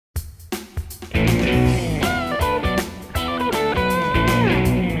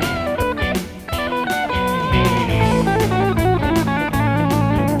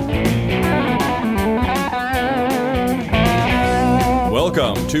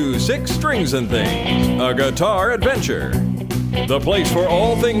to Six Strings and Things, a guitar adventure. The place for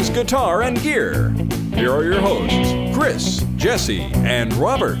all things guitar and gear. Here are your hosts, Chris, Jesse, and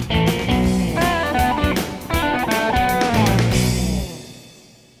Robert.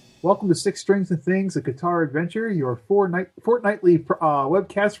 Welcome to Six Strings and Things, a guitar adventure, your fortnightly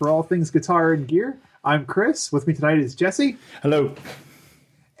webcast for all things guitar and gear. I'm Chris. With me tonight is Jesse. Hello.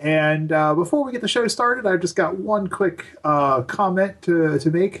 And before we get the show started, I've just got one quick comment to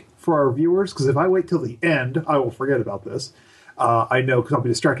make for our viewers, because if I wait till the end, I will forget about this. I know, because I'll be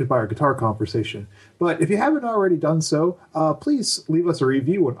distracted by our guitar conversation. But if you haven't already done so, please leave us a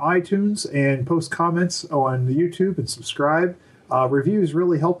review on iTunes and post comments on YouTube and subscribe. Reviews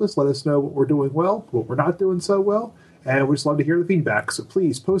really help us, let us know what we're doing well, what we're not doing so well, and we just love to hear the feedback. So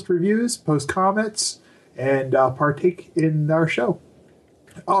please post reviews, post comments, and partake in our show.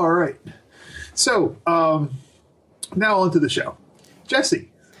 All right. So now on to the show. Jesse,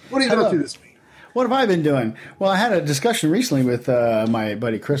 what have you been up to this week? What have I been doing? Well, I had a discussion recently with my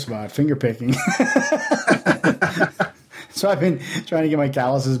buddy Chris about fingerpicking. So I've been trying to get my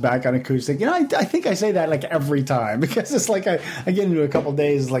calluses back on acoustic. You know, I think I say that like every time, because it's like I get into a couple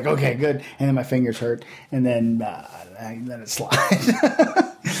days, like, okay, good. And then my fingers hurt, and then I let it slide.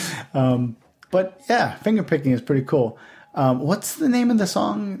 But yeah, fingerpicking is pretty cool. What's the name of the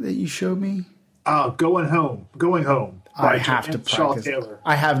song that you showed me? Going Home. I have to practice. Taylor.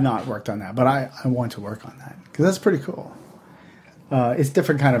 I have not worked on that, but I want to work on that, because that's pretty cool. It's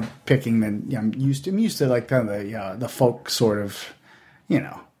different kind of picking than I'm used to. I'm used to like kind of the folk sort of,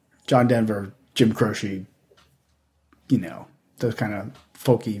 John Denver, Jim Croce, those kind of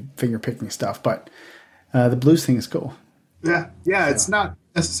folky finger picking stuff. But the blues thing is cool. Yeah. So. It's not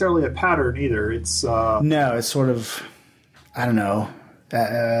necessarily a pattern either. It's no, it's sort of, I don't know,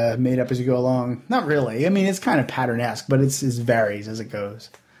 made up as you go along. Not really. I mean, it's kind of pattern-esque, but it varies as it goes.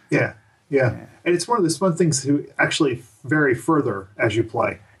 Yeah. And it's one of those fun things to actually vary further as you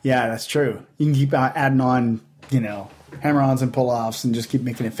play. Yeah, that's true. You can keep adding on, hammer-ons and pull-offs and just keep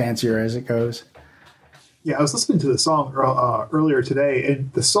making it fancier as it goes. Yeah, I was listening to the song earlier today,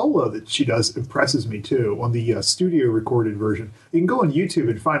 and the solo that she does impresses me, too, on the studio-recorded version. You can go on YouTube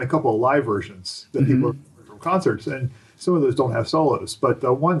and find a couple of live versions that people are from concerts, and some of those don't have solos, but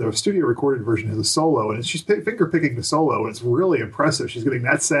the studio-recorded version has a solo, and she's finger-picking the solo, and it's really impressive. She's getting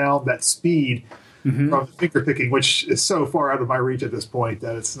that sound, that speed from the finger-picking, which is so far out of my reach at this point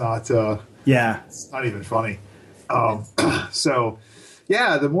that it's not it's not even funny. So,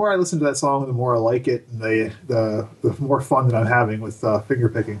 yeah, the more I listen to that song, the more I like it, and the more fun that I'm having with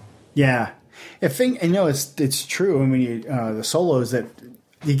finger-picking. Yeah. It's true. I mean, the solos that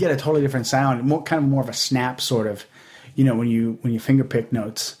you get a totally different sound, kind of more of a snap sort of. When you finger pick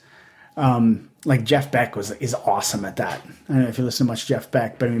notes, like Jeff Beck is awesome at that. I don't know if you listen to much Jeff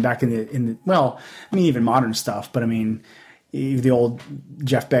Beck, but I mean back in the even modern stuff. But I mean the old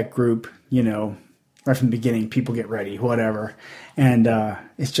Jeff Beck group, right from the beginning, People Get Ready, whatever, and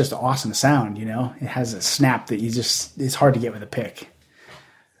it's just an awesome sound. It has a snap that it's hard to get with a pick.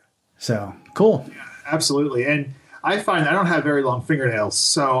 So cool. Yeah, absolutely, and I find I don't have very long fingernails,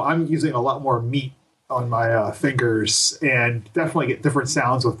 so I'm using a lot more meat on my fingers, and definitely get different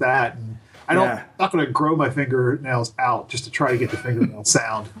sounds with that. And I'm not going to grow my fingernails out just to try to get the fingernail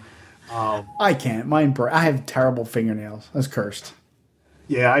sound. I can't. I have terrible fingernails. That's cursed.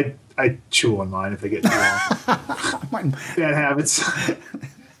 Yeah, I chew on mine if they get too long. Bad habits.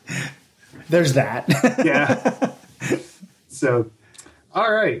 There's that. Yeah. So,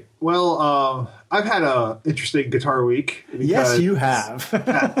 all right. Well, I've had an interesting guitar week. Yes, you have.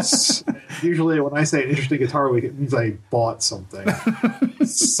 Yes. Usually when I say an interesting guitar week, it means I bought something.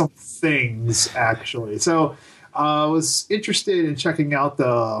 Some things, actually. So I was interested in checking out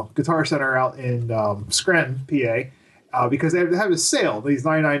the Guitar Center out in Scranton, PA, because they have a sale, these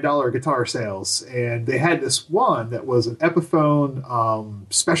 $99 guitar sales. And they had this one that was an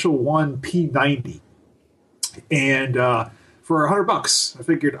Epiphone Special 1 P90. And for $100, I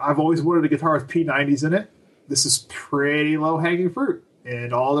figured I've always wanted a guitar with P90s in it. This is pretty low-hanging fruit.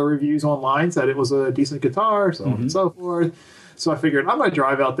 And all the reviews online said it was a decent guitar, so on and so forth. So I figured I'm going to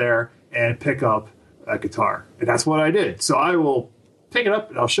drive out there and pick up a guitar. And that's what I did. So I will pick it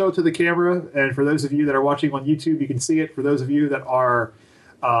up and I'll show it to the camera. And for those of you that are watching on YouTube, you can see it. For those of you that are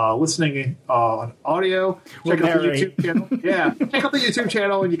listening on audio, check out the YouTube channel. Yeah, check out the YouTube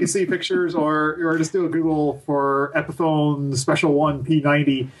channel and you can see pictures, or just do a Google for Epiphone Special 1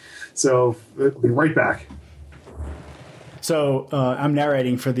 P90. So we'll be right back. So I'm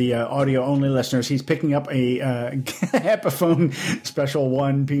narrating for the audio-only listeners. He's picking up a Epiphone Special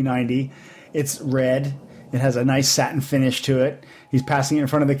 1 P90. It's red. It has a nice satin finish to it. He's passing it in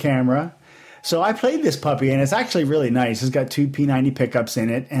front of the camera. So I played this puppy, and it's actually really nice. It's got 2 P90 pickups in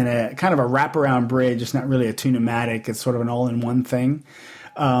it and a kind of a wraparound bridge. It's not really a tune-o-matic. It's sort of an all-in-one thing.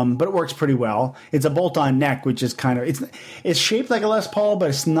 But it works pretty well. It's a bolt-on neck, which is kind of it's shaped like a Les Paul, but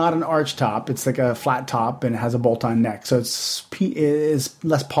it's not an arch top. It's like a flat top, and it has a bolt-on neck, so it is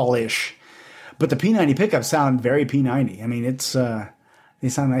Les Paul-ish. But the P90 pickups sound very P90. I mean, they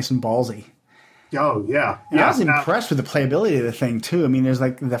sound nice and ballsy. Oh yeah, and I was impressed with the playability of the thing too. I mean, there's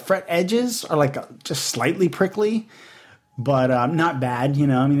like the fret edges are like just slightly prickly, but not bad. You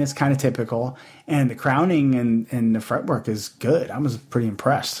know, I mean, it's kind of typical. And the crowning and the fretwork is good. I was pretty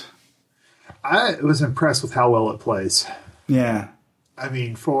impressed. I was impressed with how well it plays. Yeah, I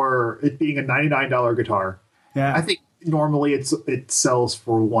mean, for it being a $99 guitar, yeah, I think normally it sells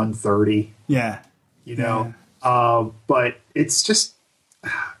for $130. Yeah, you know, but it's just.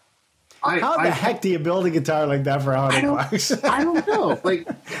 How the heck do you build a guitar like that for $100? I don't know. Like,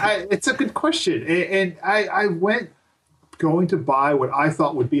 it's a good question. And I went going to buy what I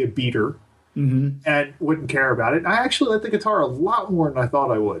thought would be a beater and wouldn't care about it. And I actually liked the guitar a lot more than I thought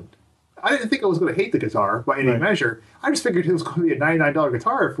I would. I didn't think I was going to hate the guitar by any measure. I just figured it was going to be a $99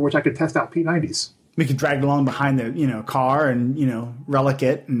 guitar for which I could test out P90s. We could drag it along behind the car and relic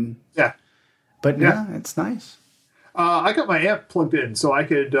it and But yeah, it's nice. I got my amp plugged in so I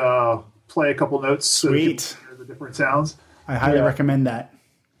could play a couple notes. Sweet. So hear the different sounds. I highly recommend that.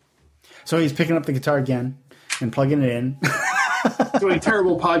 So he's picking up the guitar again and plugging it in. Doing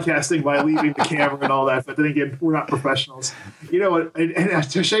terrible podcasting by leaving the camera and all that. But then again, we're not professionals. You know what? And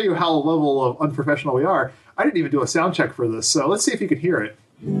to show you how level of unprofessional we are, I didn't even do a sound check for this. So let's see if you can hear it.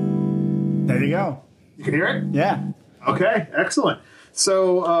 There you go. You can hear it? Yeah. Okay, excellent.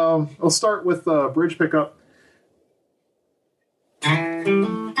 So I'll start with bridge pickup.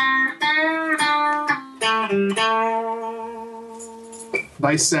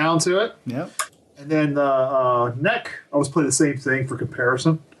 Nice sound to it. Yep. And then the neck, I'll just play the same thing for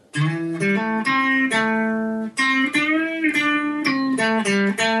comparison. And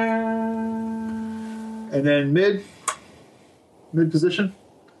then mid position.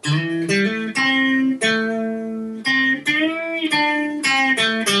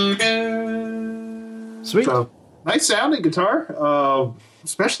 Sweet. So, nice sounding guitar,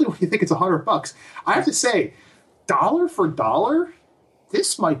 especially when you think it's $100. I have to say, dollar for dollar,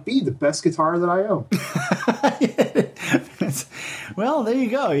 this might be the best guitar that I own. Well, there you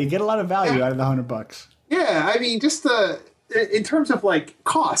go. You get a lot of value out of the $100. Yeah, I mean, just in terms of like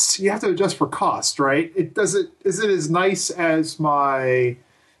cost, you have to adjust for cost, right? Is it as nice as my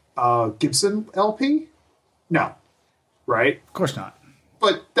Gibson LP? No, right? Of course not.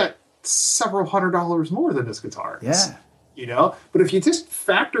 But that's several $100 more than this guitar is. Yeah. But if you just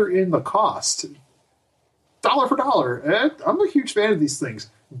factor in the cost, dollar for dollar, I'm a huge fan of these things.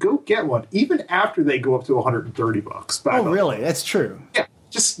 Go get one, even after they go up to $130. Oh, really? That's true. Yeah,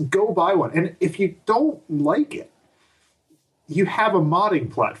 just go buy one. And if you don't like it, you have a modding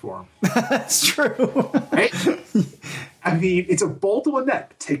platform. That's true. Right? I mean, it's a bolt to a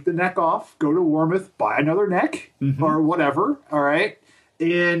neck. Take the neck off, go to Warmouth, buy another neck or whatever, all right?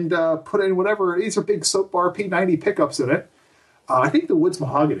 And put in whatever. These are big soap bar P90 pickups in it. I think the wood's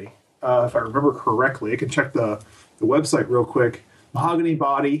mahogany, if I remember correctly. I can check the website real quick. Mahogany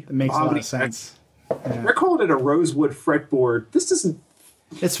body. It makes a lot of sense. Yeah. They're calling it a rosewood fretboard. This isn't...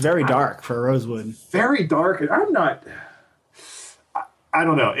 It's very dark for a rosewood. Very dark. And I'm not... I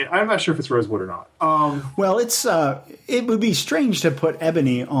don't know. I'm not sure if it's rosewood or not. Well, it would be strange to put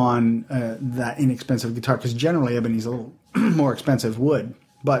ebony on that inexpensive guitar because generally ebony's a little more expensive wood.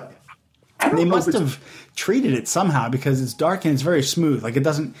 But they must have treated it somehow because it's dark and it's very smooth. Like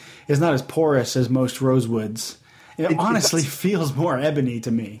it's not as porous as most rosewoods. It honestly feels more ebony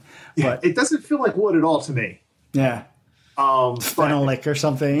to me. Yeah, but it doesn't feel like wood at all to me. Yeah. Phenolic or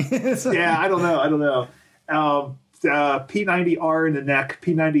something. Yeah, I don't know. P90R in the neck,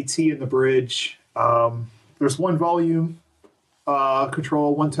 P90T in the bridge. There's one volume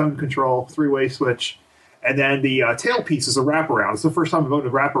control, one tone control, 3-way switch. And then the tailpiece is a wraparound. It's the first time I've owned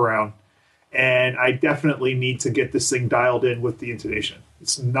a wraparound. And I definitely need to get this thing dialed in with the intonation.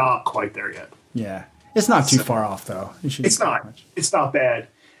 It's not quite there yet. Yeah. It's not too far off, though. It's not. It's not bad.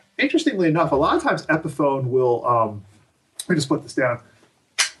 Interestingly enough, a lot of times Epiphone will... let me just put this down.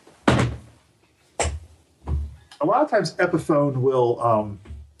 A lot of times Epiphone will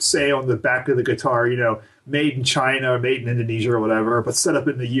say on the back of the guitar, made in China or made in Indonesia or whatever, but set up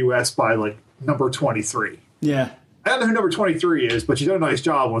in the U.S. by, like, number 23. Yeah. I don't know who number 23 is, but she's done a nice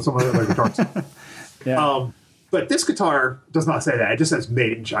job on some of the other guitars. Yeah. But this guitar does not say that. It just says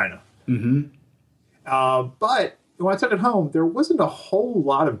made in China. Mm-hmm. But when I took it home, there wasn't a whole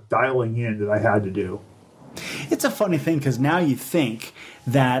lot of dialing in that I had to do. It's a funny thing because now you think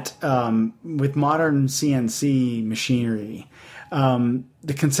that with modern CNC machinery,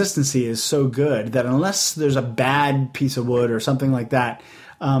 the consistency is so good that unless there's a bad piece of wood or something like that,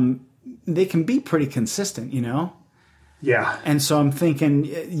 they can be pretty consistent, you know? Yeah. And so I'm thinking,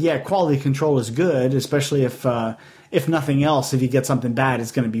 yeah, quality control is good, especially if nothing else, if you get something bad,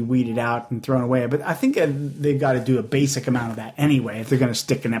 it's going to be weeded out and thrown away. But I think they've got to do a basic amount of that anyway if they're going to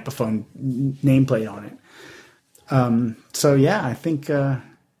stick an Epiphone nameplate on it. So yeah, I think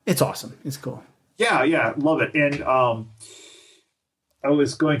it's awesome. It's cool. Yeah, love it. And I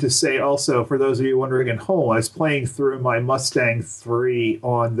was going to say also, for those of you wondering at home, I was playing through my Mustang 3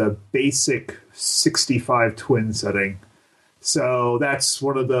 on the basic 65 twin setting. So that's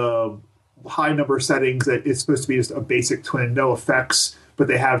one of the high number settings that is supposed to be just a basic twin, no effects, but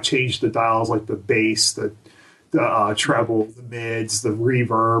they have changed the dials like the bass, the treble, the mids, the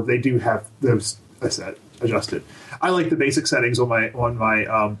reverb. They do have those adjusted. I like the basic settings on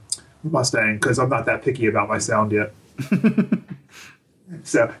my Mustang because I'm not that picky about my sound yet.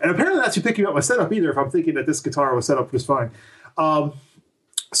 So, and apparently not too picky about my setup either if I'm thinking that this guitar was set up just fine.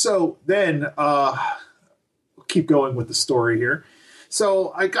 So then, keep going with the story here.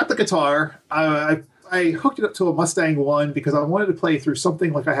 So I got the guitar. I hooked it up to a Mustang 1 because I wanted to play through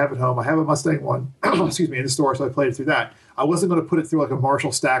something like I have at home. I have a Mustang 1, excuse me, in the store, so I played it through that. I wasn't going to put it through like a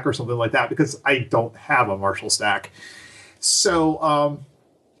Marshall stack or something like that because I don't have a Marshall stack. So I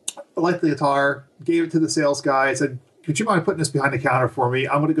liked the guitar, gave it to the sales guy. I said, could you mind putting this behind the counter for me?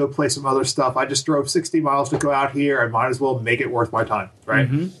 I'm going to go play some other stuff. I just drove 60 miles to go out here. I might as well make it worth my time, right?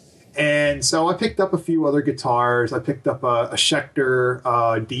 Mm-hmm. And so I picked up a few other guitars. I picked up a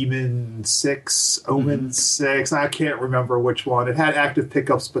Schecter Demon 6, Omen 6. I can't remember which one. It had active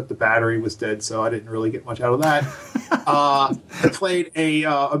pickups, but the battery was dead, so I didn't really get much out of that. I played a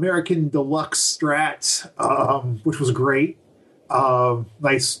American Deluxe Strat, which was great.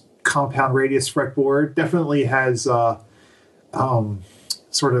 Nice compound radius fretboard. Definitely has sort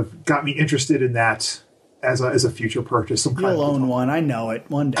of got me interested in that as a future purchase. You'll own one. I know it.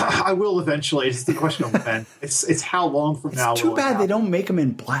 One day. I will eventually. It's the question of when. It's how long from now. It's too bad they don't make them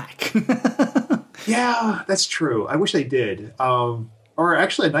in black. Yeah, that's true. I wish they did. Or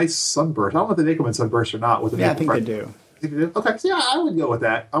actually a nice sunburst. I don't know if they make them in sunburst or not. With I think they do. Okay, so yeah, I would go with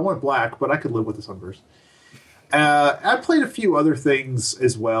that. I want black, but I could live with the sunburst. I played a few other things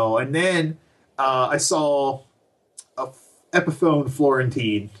as well, and then I saw a Epiphone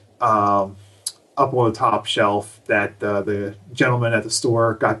Florentine up on the top shelf that the gentleman at the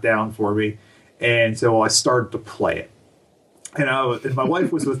store got down for me, and so I started to play it. And my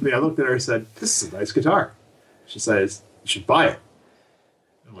wife was with me. I looked at her and said, "This is a nice guitar." She says, "You should buy it."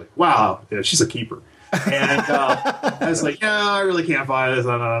 I'm like, "Wow, yeah, she's a keeper." And I was like, "Yeah, I really can't buy this.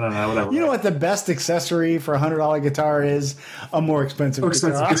 No, whatever." You know what the best accessory for a $100 guitar is? A more expensive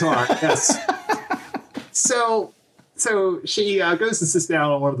guitar. Yes. So she goes and sits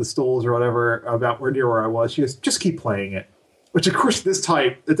down on one of the stools or whatever about near where I was. She goes, "Just keep playing it." Which, of course, at this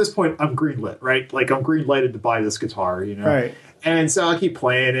point, I'm greenlit, right? Like, I'm green-lighted to buy this guitar, you know? Right. And so I keep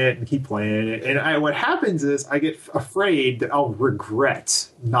playing it. And what happens is I get afraid that I'll regret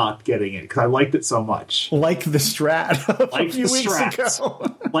not getting it because I liked it so much. Like the Strat a few weeks ago.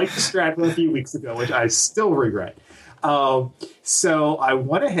 Like the Strat a few weeks ago, which I still regret. So I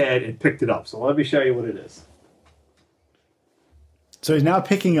went ahead and picked it up. So let me show you what it is. So he's now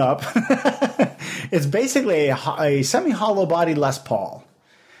picking up. It's basically a semi-hollow body Les Paul.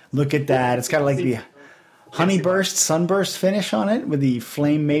 Look at that. It's got like the honeyburst, sunburst finish on it with the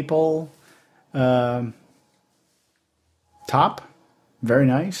flame maple top. Very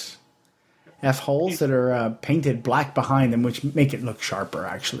nice. F-holes that are painted black behind them, which make it look sharper,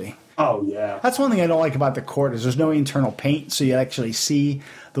 actually. Oh, yeah. That's one thing I don't like about the Court is there's no internal paint, so you actually see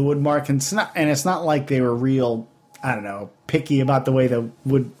the wood mark. And it's not like they were real, I don't know, picky about the way the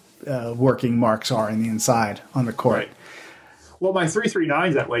wood working marks are in the inside on the Court. Right. Well, my 339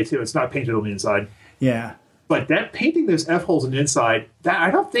 is that way, too. It's not painted on the inside. Yeah. But that painting those F-holes on the inside,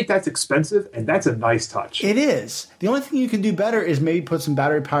 I don't think that's expensive, and that's a nice touch. It is. The only thing you can do better is maybe put some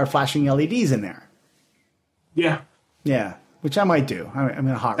battery-powered flashing LEDs in there. Yeah. Yeah, which I might do. I'm in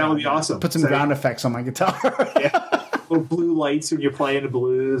a hot That would be awesome. Put some ground effects on my guitar. Yeah. Little blue lights when you're playing the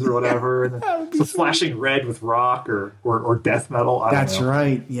blues or whatever. And then some flashing red with rock or death metal. That's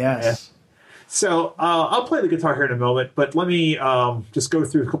right, yes. Yeah. So I'll play the guitar here in a moment, but let me just go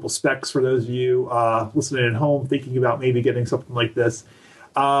through a couple specs for those of you listening at home, thinking about maybe getting something like this.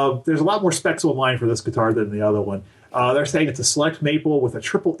 There's a lot more specs online for this guitar than the other one. They're saying it's a select maple with a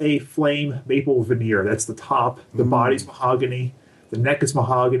AAA flame maple veneer. That's the top. The body's mahogany. The neck is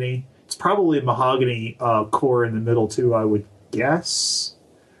mahogany. It's probably a mahogany core in the middle, too, I would guess.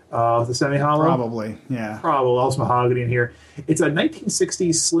 The semi-hollow? Probably, yeah. Probably. Also mahogany in here. It's a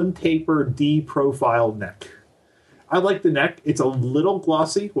 1960s slim taper D profile neck. I like the neck. It's a little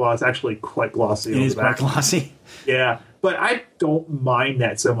glossy. Well, it's actually quite glossy. It is quite glossy. Yeah, but I don't mind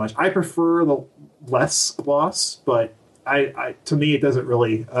that so much. I prefer the less gloss, but to me, it doesn't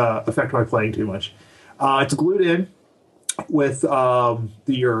really affect my playing too much. It's glued in with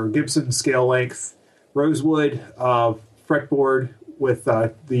your Gibson scale length rosewood fretboard with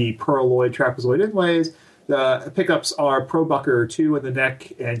the pearloid trapezoid inlays. The pickups are Pro Bucker 2 in the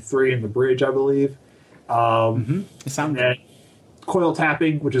neck and 3 in the bridge, I believe. It sounds good. Coil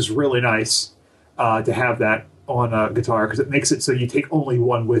tapping, which is really nice to have that on a guitar because it makes it so you take only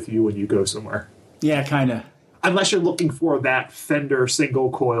one with you when you go somewhere. Yeah, kind of. Unless you're looking for that Fender single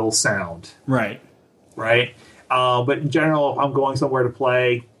coil sound. Right. But in general, if I'm going somewhere to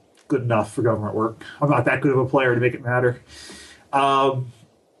play, good enough for government work. I'm not that good of a player to make it matter.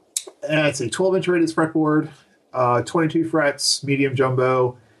 It's a 12-inch rated fretboard, 22 frets, medium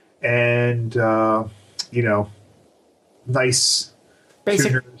jumbo, and nice basic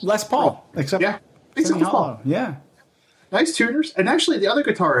tuners. Les Paul, except basic Les Paul. hollow. Yeah, nice tuners. And actually, the other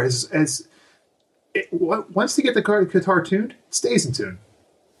guitar once you get the guitar tuned, it stays in tune.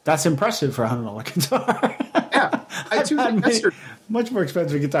 That's impressive for a $100 guitar. Yeah, I tuned it yesterday. Much more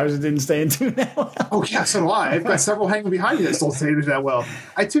expensive guitars that didn't stay in tune that well. Oh yeah, so do I. I've got several hanging behind me that still stay in that well.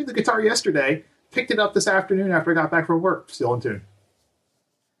 I tuned the guitar yesterday, picked it up this afternoon after I got back from work, still in tune.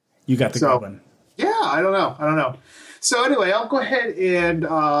 You got the good one. Yeah, I don't know. So anyway, I'll go ahead and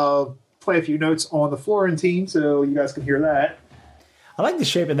play a few notes on the Florentine so you guys can hear that. I like the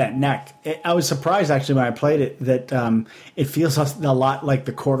shape of that neck. I was surprised, actually, when I played it, that it feels a lot like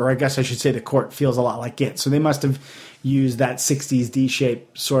the Court, or I guess I should say the Court feels a lot like it. So they must have used that 60s D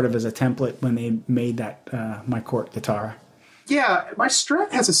shape sort of as a template when they made that my Court guitar. Yeah, my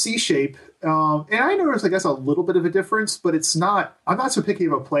Strat has a C shape, and I noticed, I guess, a little bit of a difference, but it's not. I'm not so picky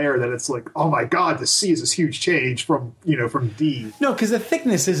of a player that it's like, oh my god, the C is this huge change from D. No, because the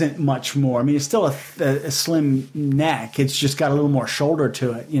thickness isn't much more. I mean, it's still a slim neck. It's just got a little more shoulder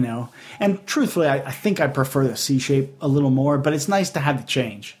to it, And truthfully, I think I prefer the C shape a little more, but it's nice to have the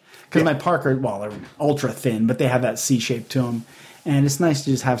change. Because my Parker, well, they're ultra thin, but they have that C shape to them, and it's nice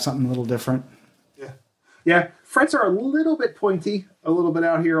to just have something a little different. Yeah, frets are a little bit pointy, a little bit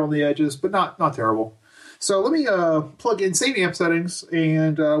out here on the edges, but not terrible. So let me plug in same amp settings,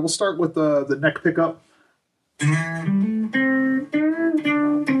 and we'll start with the neck pickup.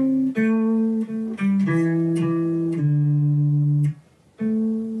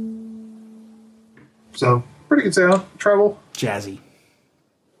 So pretty good sound, treble, jazzy.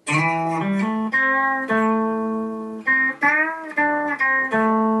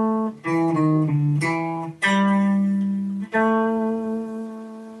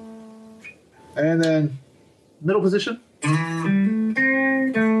 And then middle position. And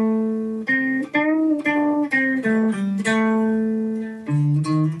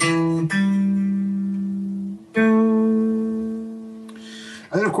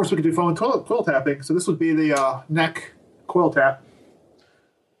then, of course, we can do phone coil tapping. So this would be the neck coil tap.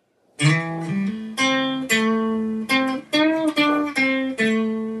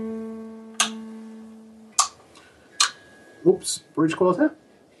 Oops, bridge coil tap.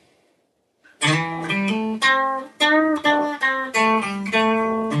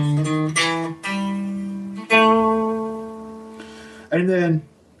 And then,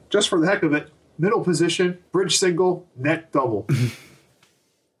 just for the heck of it, middle position, bridge single, neck double.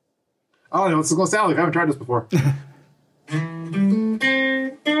 I don't know what it's going to sound like. I haven't tried this before.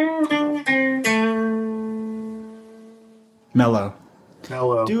 Mellow.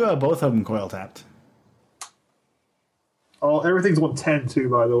 Do both of them coil tapped. Oh, everything's 110 too,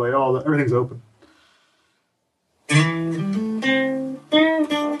 by the way. Everything's open.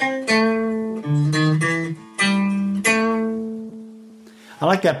 I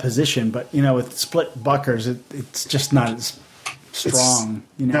like that position, but with split buckers, it's just not as strong.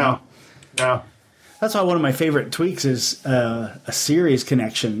 No. That's why one of my favorite tweaks is a series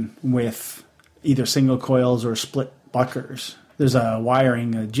connection with either single coils or split buckers. There's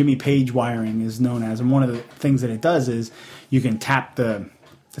a Jimmy Page wiring is known as, and one of the things that it does is you can tap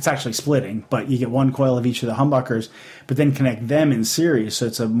it's actually splitting, but you get one coil of each of the humbuckers, but then connect them in series, so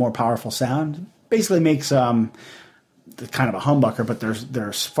it's a more powerful sound. Basically makes kind of a humbucker, but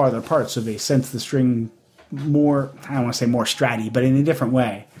they're farther apart, so they sense the string more, I don't want to say more stratty, but in a different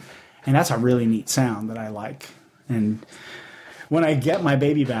way. And that's a really neat sound that I like. And when I get my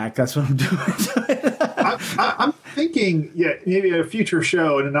baby back, that's what I'm doing. I'm thinking, maybe a future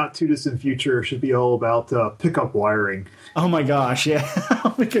show in a not too distant future should be all about pickup wiring. Oh my gosh, yeah.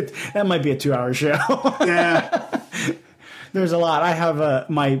 That might be a 2-hour show. Yeah. There's a lot. I have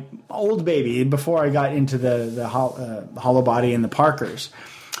my old baby, before I got into the hollow body and the Parkers,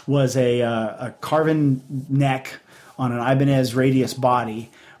 was a carven neck on an Ibanez radius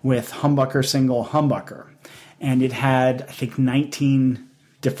body with humbucker single humbucker. And it had, I think, 19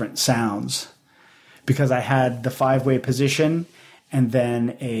 different sounds, because I had the 5-way position and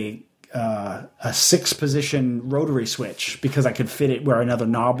then a 6-position rotary switch, because I could fit it where another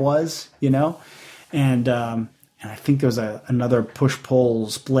knob was, and I think there was another push-pull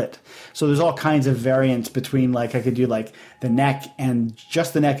split. So there's all kinds of variants between, like, I could do like the neck and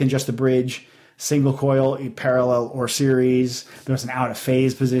just the bridge, single coil, parallel or series. There's an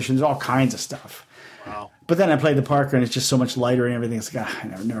out-of-phase position. There's all kinds of stuff. Wow. But then I played the Parker, and it's just so much lighter and everything. It's like, I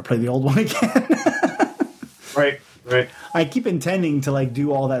never play the old one again. Right. I keep intending to like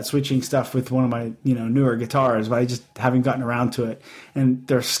do all that switching stuff with one of my newer guitars, but I just haven't gotten around to it. And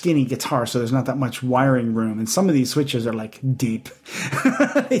they're skinny guitars, so there's not that much wiring room. And some of these switches are like deep;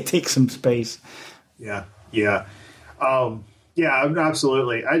 they take some space. Yeah.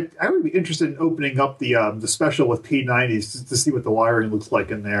 Absolutely. I would be interested in opening up the special with P90s to see what the wiring looks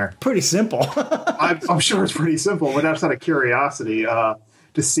like in there. Pretty simple. I'm sure it's pretty simple, but that's out of curiosity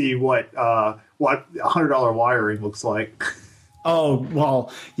to see what $100 wiring looks like. Oh,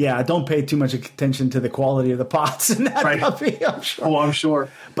 well, yeah, don't pay too much attention to the quality of the pots in that puppy, I'm sure. Oh, I'm sure.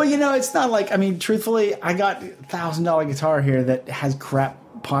 But, it's not like, truthfully, I got a $1,000 guitar here that has crap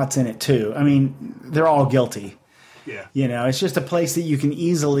pots in it, too. They're all guilty. Yeah. It's just a place that you can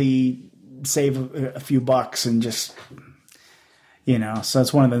easily save a few bucks and just, so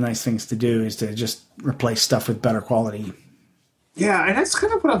that's one of the nice things to do, is to just replace stuff with better quality. Yeah, and that's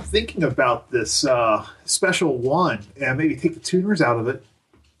kind of what I'm thinking about this special one, and maybe take the tuners out of it.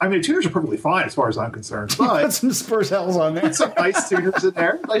 The tuners are perfectly fine as far as I'm concerned. But put some Spurs Hells on there. Put some nice tuners in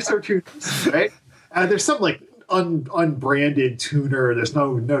there, nicer tuners, right? There's some like unbranded tuner. There's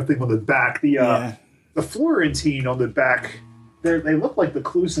nothing on the back. The Florentine on the back, they look like the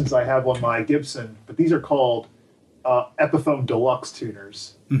Clusons I have on my Gibson, but these are called Epiphone Deluxe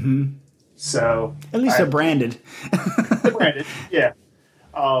tuners. Mm-hmm. So at least they're branded. They're branded, yeah.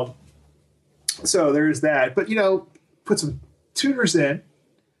 So there's that. But put some tuners in.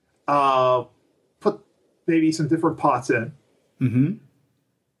 Put maybe some different pots in. Mm-hmm.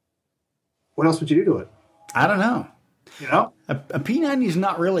 What else would you do to it? I don't know. A P90 is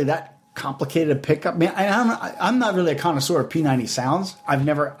not really that complicated to pick up. I'm not really a connoisseur of P90 sounds. I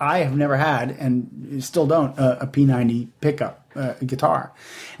have never had, and still don't, a P90 pickup guitar,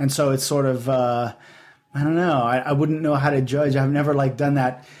 and so it's sort of I don't know. I wouldn't know how to judge. I've never done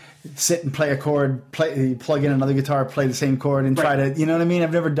that. Sit and play a chord, plug in another guitar, play the same chord, and try to. You know what I mean?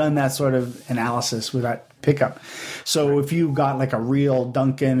 I've never done that sort of analysis with that pickup. So if you got like a real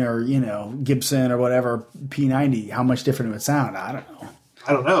Duncan or Gibson or whatever P90, how much different it would sound? I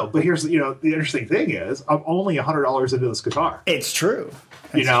don't know. But here's the interesting thing is I'm only $100 into this guitar. It's true.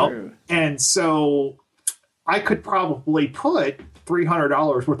 True. And so I could probably put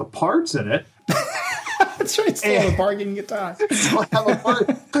 $300 worth of parts in it. That's right. Still have a bargain guitar. Still have a part,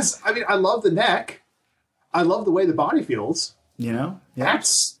 because I love the neck. I love the way the body feels. Yeah.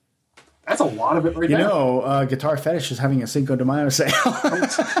 That's a lot of it right now. Guitar Fetish is having a Cinco de Mayo sale.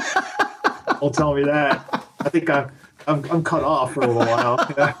 Don't tell me that. I think I'm cut off for a little while.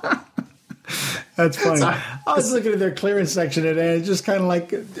 That's funny. I was looking at their clearance section today, and just kind of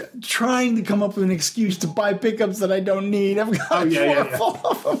like trying to come up with an excuse to buy pickups that I don't need. I've got four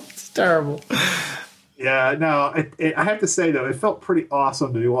of them. It's terrible. Yeah, no, I have to say, though, it felt pretty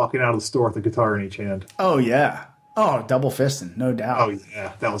awesome to be walking out of the store with a guitar in each hand. Oh, yeah. Oh, double fisting, no doubt. Oh,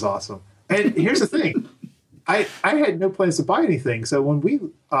 yeah, that was awesome. And here's the thing. I had no plans to buy anything, so when we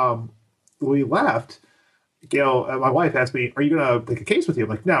left, Gail, my wife asked me, "Are you going to take a case with you?" I'm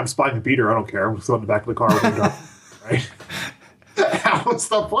like, "No, I'm just buying a beater. I don't care. I'm just going in the back of the car." Right? That was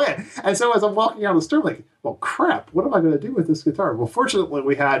the plan. And so as I'm walking out of the store, I'm like, well, crap, what am I going to do with this guitar? Well, fortunately,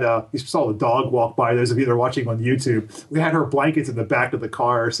 we had, you saw the dog walk by. Those of you that are watching on YouTube, we had her blankets in the back of the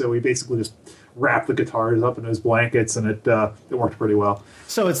car. So we basically just wrapped the guitars up in those blankets, and it worked pretty well.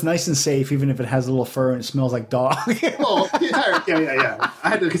 So it's nice and safe, even if it has a little fur and it smells like dog. Well, yeah. I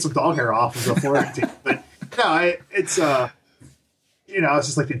had to get some dog hair off before it. But no, it's it's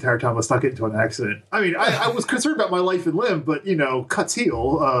just like the entire time I was stuck into an accident. I mean, I was concerned about my life and limb, but cuts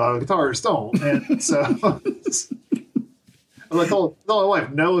heal, guitars don't, and so I told my wife,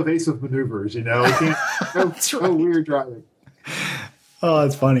 no evasive maneuvers. You know, we can't, no weird driving. Oh,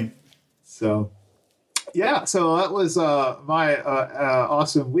 that's funny. So, yeah. So that was my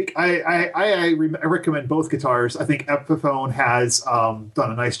awesome week. I recommend both guitars. I think Epiphone has done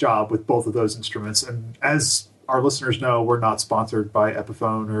a nice job with both of those instruments. And as our listeners know, we're not sponsored by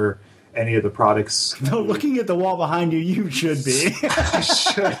Epiphone or any of the products. No, looking at the wall behind you, you should be.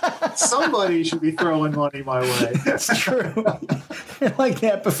 Somebody should be throwing money my way. That's true. You're like the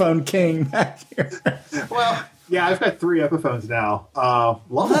Epiphone king back here. Well, yeah, I've got 3 Epiphones now.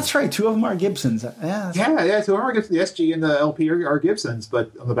 Well, that's right. 2 of them are Gibsons. Yeah, 2 of them are Gibsons. The SG and the LP are Gibsons,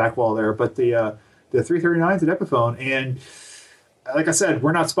 but on the back wall there. But the 339's an Epiphone, and like I said,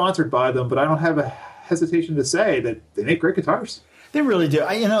 we're not sponsored by them, but I don't have a hesitation to say that they make great guitars. They really do.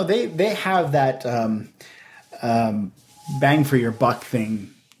 They have that bang for your buck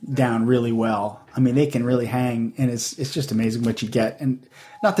thing down really well. I mean, they can really hang, and it's just amazing what you get. And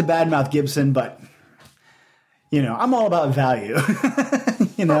not to badmouth Gibson, but I'm all about value.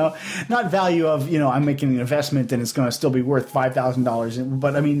 Not value of I'm making an investment and it's going to still be worth $5,000.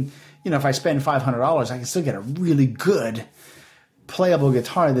 But I mean, if I spend $500, I can still get a really good playable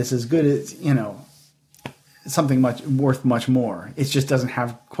guitar that's as good as something worth much more. It just doesn't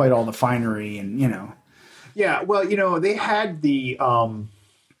have quite all the finery and Yeah, well, they had the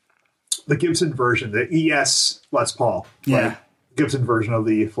Gibson version, the ES Les Paul. Yeah. Right? Gibson version of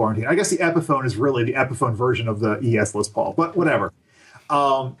the Florentine. I guess the Epiphone is really the Epiphone version of the ES Les Paul, but whatever.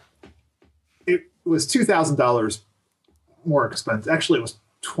 It was $2,000 more expensive. Actually, it was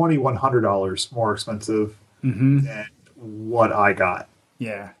 $2,100 more expensive than what I got.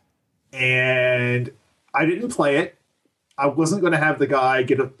 Yeah. And I didn't play it. I wasn't going to have the guy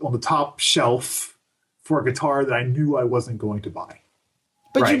get it on the top shelf for a guitar that I knew I wasn't going to buy.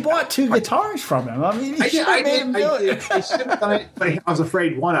 But you bought 2 guitars from him. I mean, you should have made him do it. I should have done it, but I was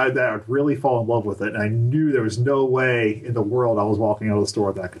afraid, that I would really fall in love with it. And I knew there was no way in the world I was walking out of the store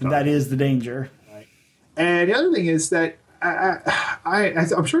with that guitar. That is the danger. Right. And the other thing is that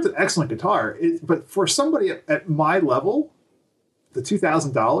I'm sure it's an excellent guitar, but for somebody at my level, the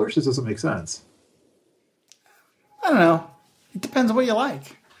 $2,000 just doesn't make sense. I don't know. It depends on what you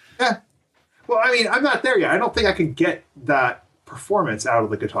like. Yeah. Well, I mean, I'm not there yet. I don't think I can get that performance out of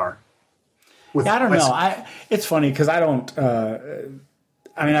the guitar. I don't know. It's funny because I don't.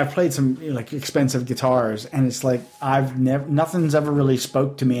 I've played some expensive guitars, and it's like nothing's ever really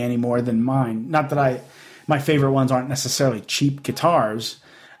spoke to me any more than mine. Not that my favorite ones aren't necessarily cheap guitars,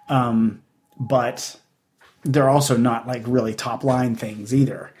 but they're also not really top line things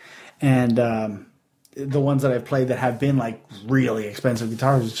either. And the ones that I've played that have been really expensive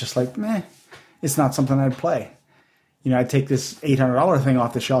guitars, it's just meh. It's not something I'd play. I'd take this $800 thing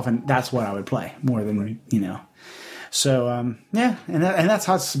off the shelf, and that's what I would play more than, So, yeah, and that's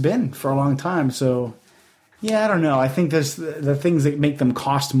how it's been for a long time. So, yeah, I don't know. I think there's the things that make them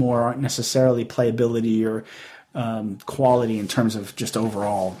cost more aren't necessarily playability or quality in terms of just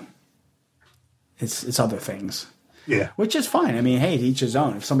overall. It's other things. Yeah. Which is fine. I mean, hey, to each his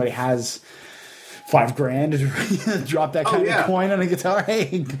own. If somebody has $5,000 to drop that kind of coin on a guitar,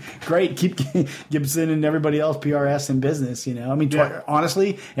 hey, great. Keep Gibson and everybody else PRS in business, I mean,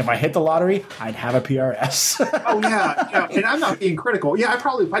 honestly, if I hit the lottery, I'd have a PRS. Oh, yeah. And I'm not being critical. Yeah, if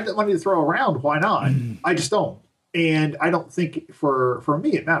I had that money to throw around, why not? I just don't. And I don't think for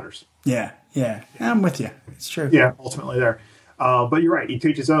me it matters. Yeah. I'm with you. It's true. Yeah, ultimately there. But you're right. Each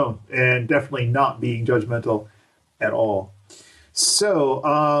his own, and definitely not being judgmental at all.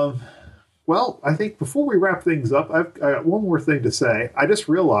 So, well, I think before we wrap things up, I've got one more thing to say. I just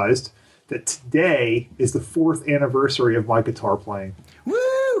realized that today is the 4th anniversary of my guitar playing. Woo!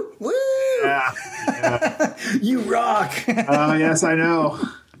 Woo! Yeah. You rock! Yes, I know.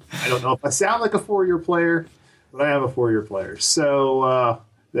 I don't know if I sound like a 4-year player, but I am a 4-year player. So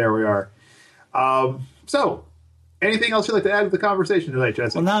there we are. So, anything else you'd like to add to the conversation tonight,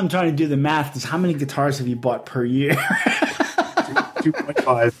 Jesse? Well, now I'm trying to do the math. Is how many guitars have you bought per year?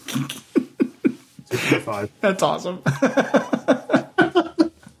 2.5. 2.5. That's awesome.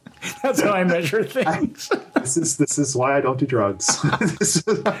 That's how I measure things. This is why I don't do drugs. This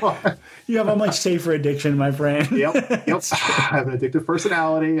is why. You have a much safer addiction, my friend. Yep. I have an addictive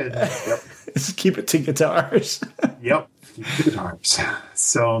personality, and Just keep it to guitars. Yep, keep it to guitars.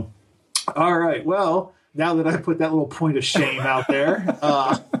 So, all right. Well, now that I put that little point of shame out there,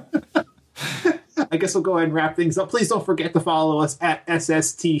 I guess we'll go ahead and wrap things up. Please don't forget to follow us at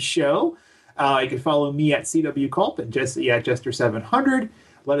SST Show. You can follow me at CW Culp and Jesse at Jester700.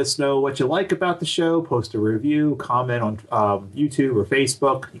 Let us know what you like about the show. Post a review, comment on YouTube or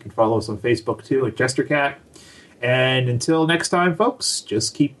Facebook. You can follow us on Facebook too at JesterCat. And until next time, folks,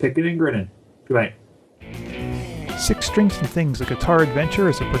 just keep picking and grinning. Good night. Six Strings and Things, a Guitar Adventure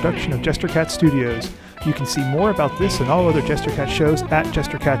is a production of Jestercat Studios. You can see more about this and all other Jestercat shows at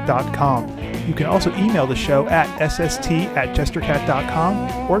jestercat.com. You can also email the show at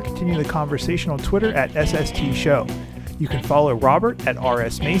sst@jestercat.com or continue the conversation on Twitter at sstshow. You can follow Robert at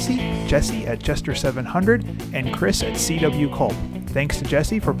rsmacy, Jesse at Jester700, and Chris at CW Culp. Thanks to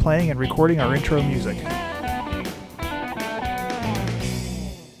Jesse for playing and recording our intro music.